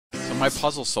My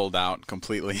puzzle sold out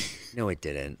completely. No, it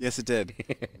didn't. Yes, it did.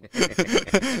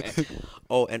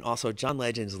 Oh, and also John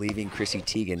Legend's leaving Chrissy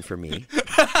Teigen for me.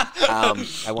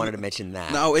 I wanted to mention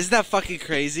that. No, isn't that fucking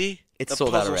crazy? It's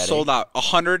sold out already. Sold out.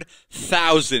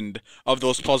 100,000 of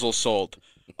those puzzles sold.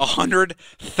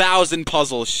 100,000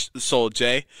 puzzles sold,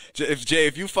 Jay.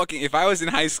 If I was in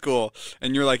high school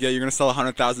and you're like, yeah, you're gonna sell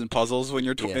 100,000 puzzles when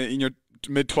you're in your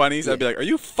mid-20s, I'd be like, are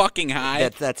you fucking high?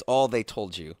 That's all they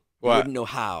told you. You What? wouldn't know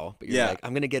how, but you're like,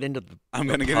 I'm gonna get into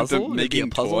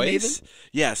making toys.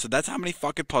 Yeah, so that's how many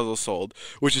fucking puzzles sold,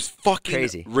 which is fucking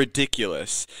crazy,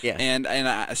 ridiculous. Yeah.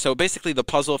 And so basically, the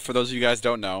puzzle, for those of you guys who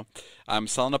don't know, I'm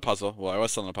selling a puzzle. Well, I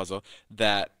was selling a puzzle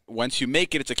that once you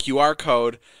make it, it's a QR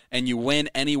code, and you win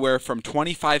anywhere from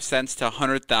 25 cents to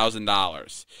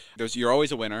 $100,000. You're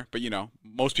always a winner, but you know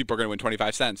most people are gonna win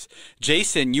 25 cents.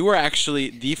 Jason, you were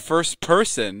actually the first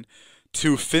person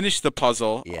to finish the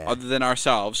puzzle, other than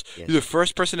ourselves. Yes. You're the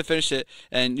first person to finish it,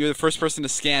 and you're the first person to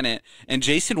scan it. And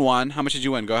Jason won. How much did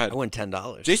you win? Go ahead. I won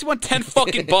 $10. Jason won 10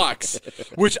 fucking bucks,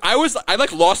 which I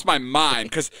like lost my mind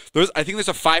because I think there's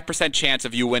a 5% chance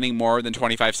of you winning more than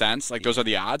 25 cents. Like those are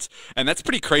the odds, and that's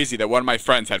pretty crazy that one of my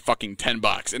friends had fucking 10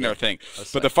 bucks in their thing.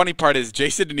 But the funny part is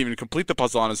Jason didn't even complete the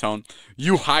puzzle on his own.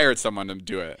 You hired someone to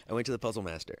do it. I went to the puzzle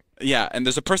master. Yeah, and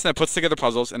there's a person that puts together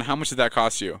puzzles. And how much did that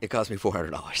cost you? It cost me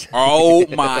 $400. Oh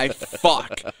my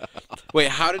fuck! Wait,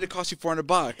 how did it cost you $400?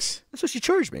 That's what she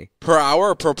charged me. Per hour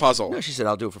or per puzzle? No, she said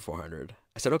I'll do it for $400.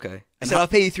 I said okay. I said I'll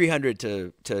pay you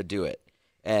 $300 to do it.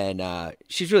 And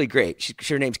she's really great.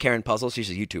 Her name's Karen Puzzle. She's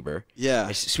a YouTuber. Yeah,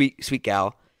 a sweet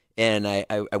gal. And I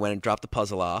went and dropped the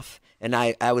puzzle off. And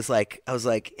I was like,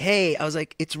 hey,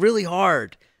 it's really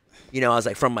hard. You know, I was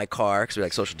like from my car because we're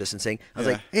like social distancing. I was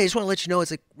like, hey, I just want to let you know it's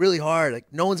like really hard. Like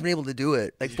no one's been able to do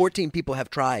it. Like 14 people have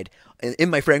tried in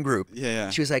my friend group. Yeah.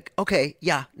 She was like, okay,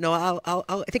 yeah, no,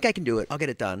 I think I can do it. I'll get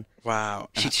it done. Wow.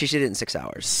 She did it in 6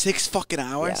 hours. 6 fucking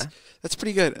hours? Yeah. That's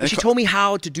pretty good. She told me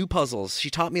how to do puzzles. She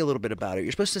taught me a little bit about it.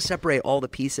 You're supposed to separate all the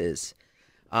pieces.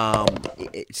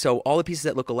 So all the pieces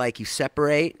that look alike, you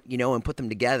separate, you know, and put them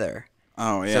together.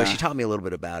 Oh, yeah. So she taught me a little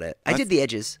bit about it. I did the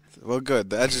edges. Well, good.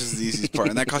 The edges is the easiest part.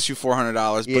 And that cost you $400,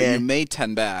 but you made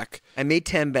 10 back. I made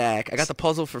 10 back. I got the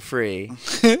puzzle for free.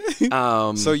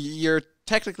 So you're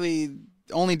technically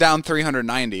only down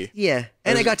 390. Yeah.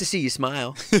 And I got to see you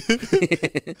smile.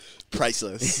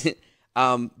 Priceless.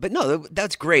 But no,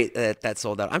 that's great that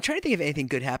sold out. I'm trying to think if anything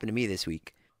good happened to me this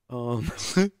week. No.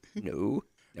 Nope.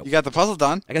 You got the puzzle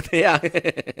done. I got the, yeah.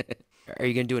 Are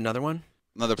you going to do another one?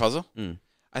 Another puzzle?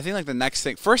 I think like the next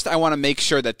thing. First, I want to make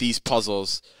sure that these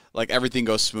puzzles, like everything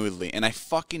goes smoothly. And I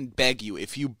fucking beg you,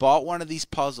 if you bought one of these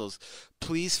puzzles,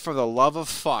 please, for the love of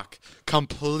fuck,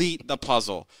 complete the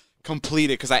puzzle. Complete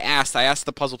it, because I asked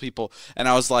the puzzle people, and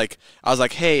I was like,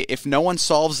 hey, if no one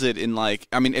solves it in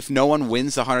if no one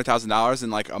wins $100,000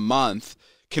 in like a month,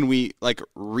 can we like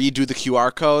redo the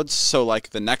QR codes so like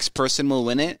the next person will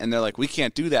win it? And they're like, we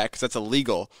can't do that because that's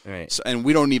illegal. Right. So, and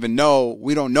we don't know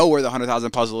where the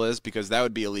 100,000 puzzle is because that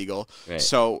would be illegal. Right.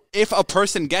 So if a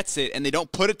person gets it and they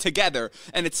don't put it together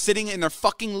and it's sitting in their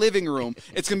fucking living room,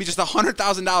 it's gonna be just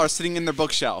 $100,000 sitting in their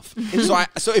bookshelf.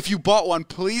 So if you bought one,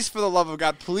 please, for the love of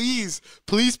God, please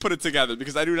put it together,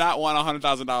 because I do not want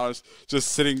 $100,000 just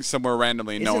sitting somewhere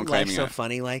randomly and no one claiming it. Isn't life so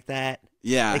funny like that?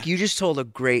 Yeah. Like you just told a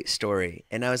great story,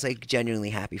 and I was like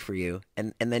genuinely happy for you.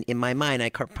 And then in my mind,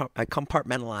 I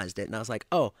compartmentalized it, and I was like,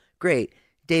 oh, great,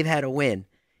 Dave had a win.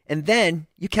 And then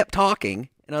you kept talking,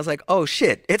 and I was like, oh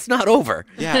shit, it's not over.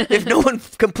 Yeah. If no one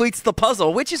completes the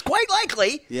puzzle, which is quite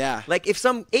likely. Yeah. Like if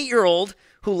some 8-year-old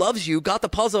who loves you got the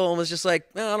puzzle and was just like,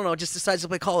 I don't know, just decides to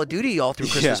play Call of Duty all through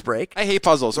Christmas break. I hate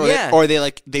puzzles. Or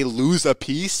they lose a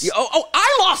piece. Yeah, oh,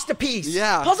 I lost a piece.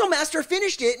 Yeah. Puzzle Master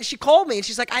finished it, and she called me, and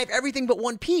she's like, I have everything but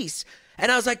one piece.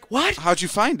 And I was like, what? How'd you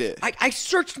find it? I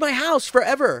searced my house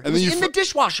forever. It was in the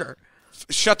dishwasher.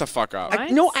 Shut the fuck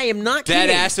up. No, I am not Dead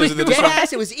kidding. ass was in the dishwasher. Dead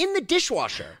ass, it was in the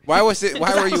dishwasher. Why was it?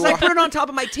 Why were you? I put it on top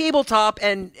of my tabletop,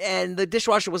 and the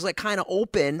dishwasher was like kind of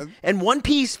open, and one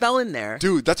piece fell in there.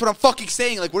 Dude, that's what I'm fucking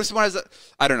saying. Like, what if someone has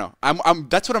I don't know.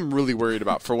 That's what I'm really worried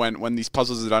about for when these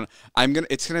puzzles are done.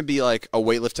 It's gonna be like a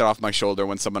weight lifted off my shoulder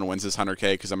when someone wins this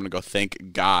 100K, because I'm gonna go,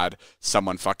 thank God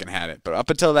someone fucking had it. But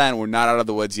up until then, we're not out of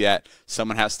the woods yet.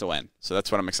 Someone has to win. So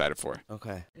that's what I'm excited for.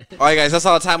 Okay. All right, guys, that's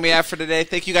all the time we have for today.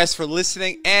 Thank you guys for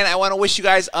listening, and I want to wish you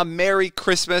guys a Merry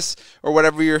Christmas or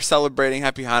whatever you're celebrating.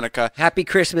 Happy Hanukkah. Happy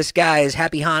Christmas, guys.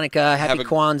 Happy Hanukkah. Happy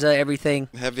Kwanzaa, everything.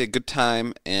 Have a good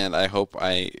time, and I hope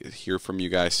I hear from you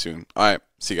guys soon. All right,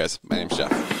 see you guys. My name's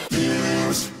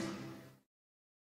Jeff.